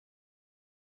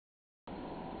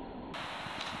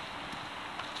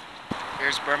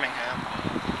Here's Birmingham.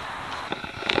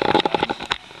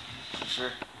 Sure.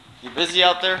 You busy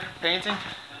out there painting?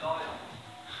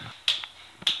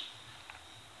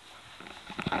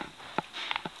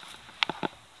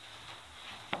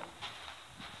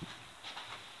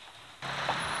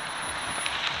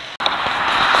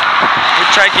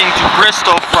 Hitchhiking to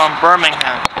Bristol from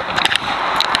Birmingham.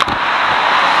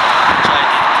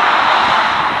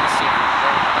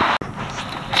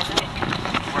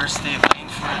 Where's the lane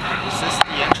for it? Is this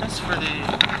the entrance for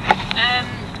the...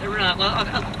 Right,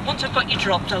 well, once I've got you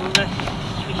dropped, I'll...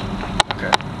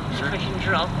 Okay. Sure.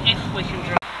 If we can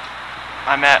drop.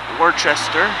 I'm at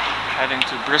Worcester, heading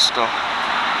to Bristol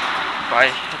by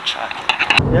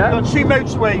hitchhike. Yeah. You've got two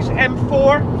motorways.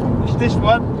 M4, which is this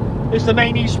one, is the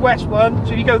main east-west one.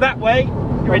 So if you go that way,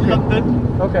 you're in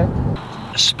London. Okay.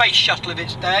 A space shuttle of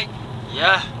its day.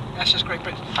 Yeah. SS Great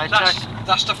Britain. Hitchhike.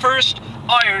 That's the first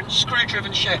iron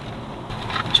screw-driven ship.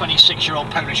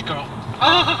 26-year-old Polish girl.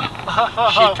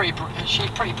 She's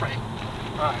pretty pretty.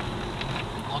 Right.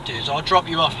 What I'll do is I'll drop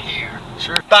you off here.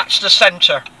 Sure. That's the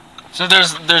centre. So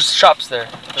there's shops there.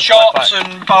 There's Shops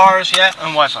Wi-Fi. and bars, yeah.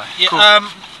 And Wi-Fi. Yeah, Cool.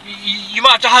 you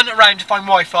might have to hunt around to find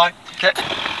Wi-Fi. Okay.